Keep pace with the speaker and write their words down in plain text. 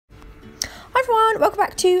Hi everyone, welcome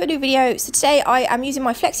back to a new video. So today I am using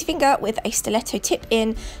my flexi finger with a stiletto tip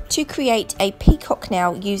in to create a peacock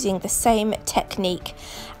nail using the same technique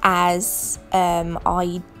as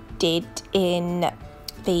I did in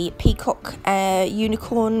the peacock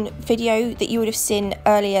unicorn video that you would have seen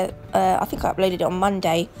earlier. I think I uploaded it on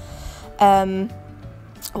Monday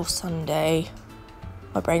or Sunday.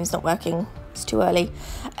 My brain's not working, it's too early.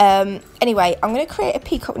 Anyway, I'm going to create a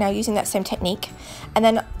peacock now using that same technique, and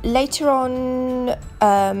then later on,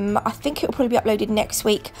 I think it will probably be uploaded next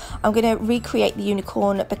week, I'm going to recreate the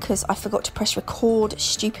unicorn because I forgot to press record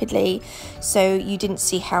stupidly, so you didn't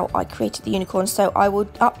see how I created the unicorn. So I will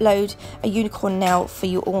upload a unicorn nail for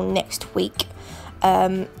you all next week.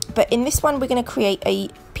 But in this one we're going to create a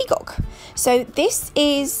peacock. So this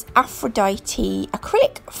is Aphrodite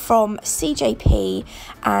acrylic from CJP,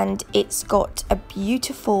 and it's got a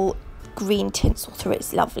beautiful green tinsel through it.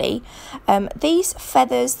 It's lovely. These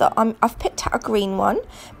feathers that I've picked out a green one,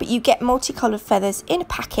 but you get multicolored feathers in a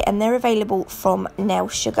packet and they're available from Nail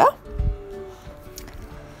Sugar.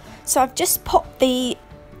 So I've just popped the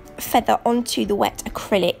feather onto the wet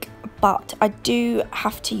acrylic, but I do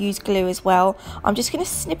have to use glue as well. I'm just going to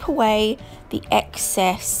snip away the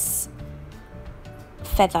excess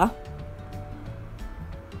feathery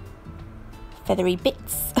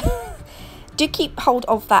bits. Do keep hold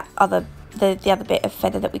of that the other bit of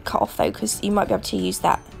feather that we cut off though, because you might be able to use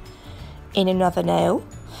that in another nail.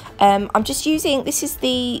 I'm just using, this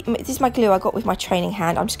is my glue I got with my training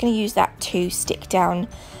hand. I'm just going to use that to stick down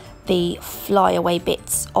the flyaway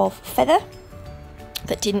bits of feather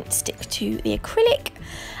that didn't stick to the acrylic,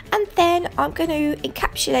 and then I'm going to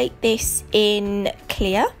encapsulate this in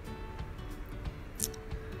clear.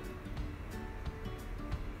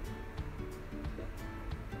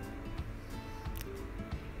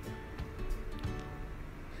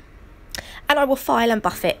 And I will file and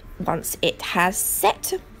buff it once it has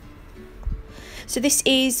set. So this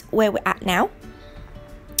is where we're at now.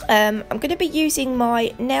 I'm going to be using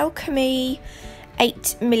my Natalie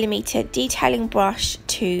 8mm detailing brush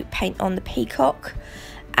to paint on the peacock,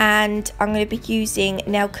 and I'm going to be using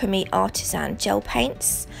Natalie Artisan gel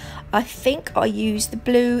paints. I think I use the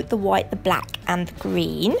blue, the white, the black and the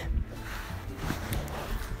green.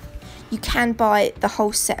 You can buy the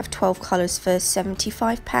whole set of 12 colours for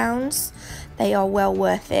 £75. They are well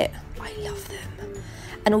worth it. I love them.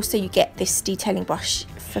 And also you get this detailing brush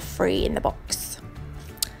for free in the box,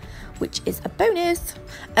 which is a bonus.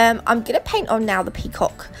 I'm going to paint on now the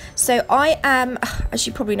peacock. So I am, as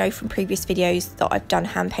you probably know from previous videos that I've done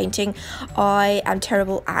hand painting, I am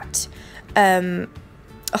terrible at,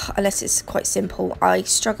 unless it's quite simple, I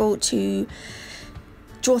struggle to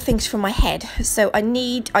draw things from my head. So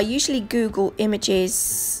I usually Google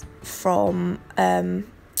images from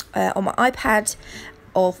on my iPad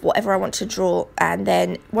of whatever I want to draw, and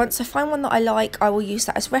then once I find one that I like, I will use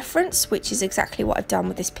that as reference, which is exactly what I've done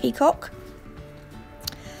with this peacock.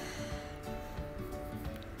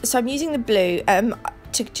 So I'm using the blue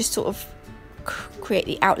to just sort of create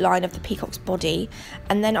the outline of the peacock's body,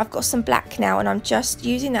 and then I've got some black now, and I'm just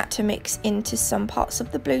using that to mix into some parts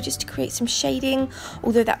of the blue just to create some shading,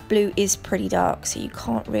 although that blue is pretty dark, so you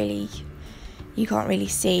can't really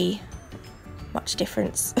see much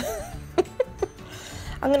difference.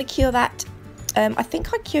 I'm going to cure that. I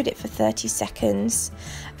think I cured it for 30 seconds.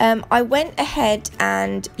 I went ahead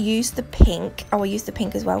and used the pink. Oh, I used the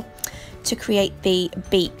pink as well to create the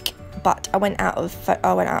beak, but I went out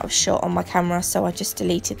of shot on my camera, so I just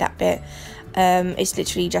deleted that bit. It's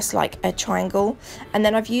literally just like a triangle, and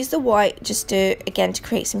then I've used the white just to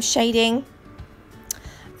create some shading.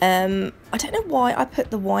 I don't know why I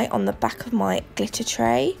put the white on the back of my glitter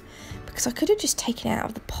tray, because I could have just taken it out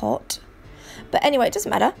of the pot, but anyway, it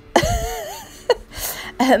doesn't matter.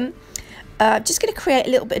 I'm just going to create a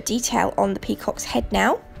little bit of detail on the peacock's head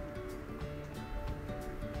now.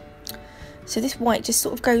 So this white just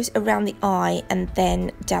sort of goes around the eye and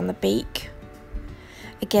then down the beak.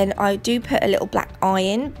 Again, I do put a little black eye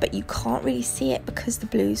in, but you can't really see it because the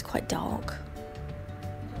blue is quite dark.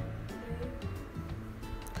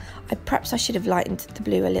 Perhaps I should have lightened the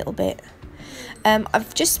blue a little bit.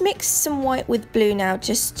 I've just mixed some white with blue now,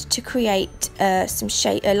 just to create some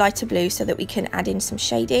shade, a lighter blue, so that we can add in some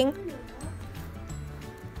shading.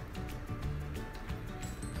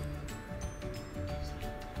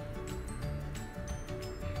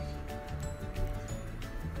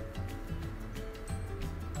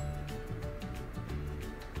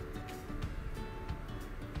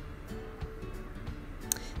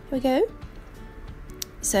 Here we go.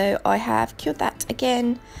 So I have cured that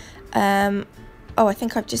again. Oh, I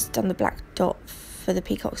think I've just done the black dot for the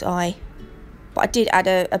peacock's eye. but I did add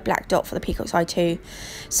a black dot for the peacock's eye too.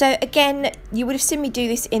 So again, you would have seen me do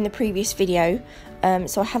this in the previous video,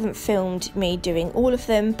 so I haven't filmed me doing all of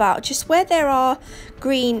them, but just where there are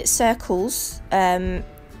green circles in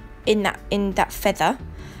that feather,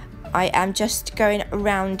 I am just going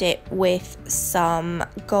around it with some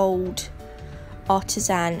gold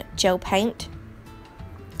artisan gel paint,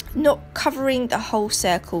 not covering the whole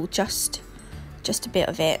circle, just a bit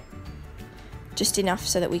of it, just enough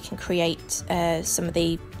so that we can create some of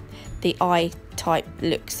the eye type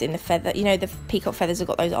looks in the feather. You know, the peacock feathers have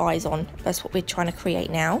got those eyes on. That's what we're trying to create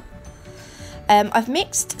now. I've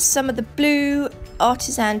mixed some of the blue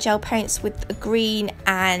artisan gel paints with a green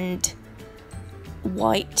and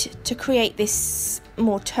white to create this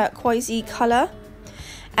more turquoisey colour,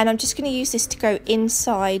 and I'm just going to use this to go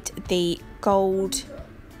inside the gold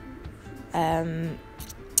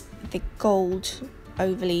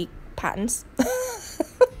overlay patterns.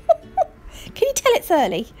 Can you tell it's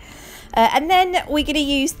early? And then we're going to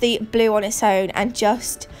use the blue on its own and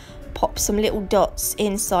just pop some little dots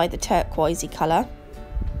inside the turquoisey colour.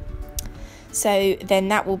 So then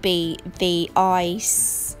that will be the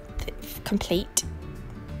eyes complete.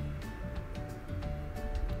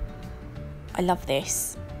 I love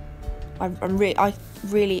this. I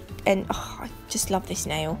just love this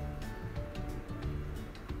nail.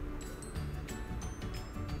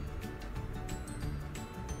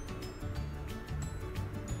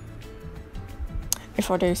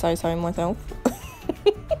 If I do say so myself.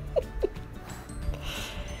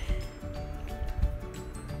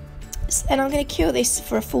 And I'm going to cure this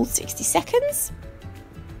for a full 60 seconds.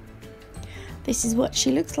 This is what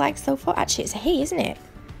she looks like so far. Actually, it's a he, isn't it?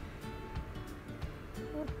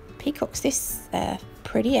 Peacock's this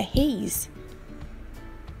prettier he's.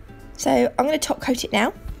 So I'm going to top coat it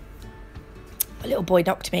now. My little boy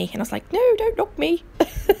knocked me and I was like, no, don't knock me.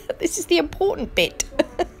 This is the important bit.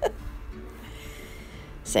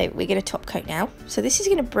 So we're going to top coat now. So this is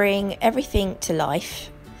going to bring everything to life.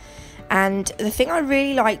 And the thing I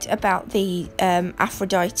really liked about the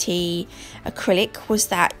Aphrodite acrylic was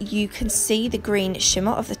that you can see the green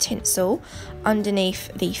shimmer of the tinsel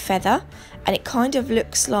underneath the feather, and it kind of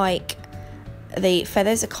looks like the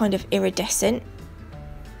feathers are kind of iridescent,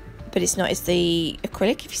 but it's not as the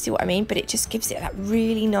acrylic, if you see what I mean, but it just gives it that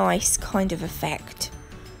really nice kind of effect.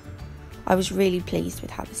 I was really pleased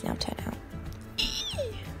with how this now turned out.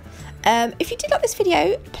 If you did like this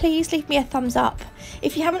video, please leave me a thumbs up.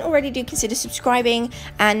 If you haven't already, do consider subscribing,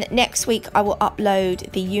 and next week I will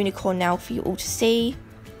upload the unicorn nail for you all to see.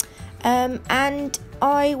 And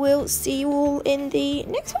I will see you all in the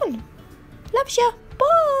next one. Loves ya.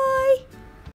 Bye.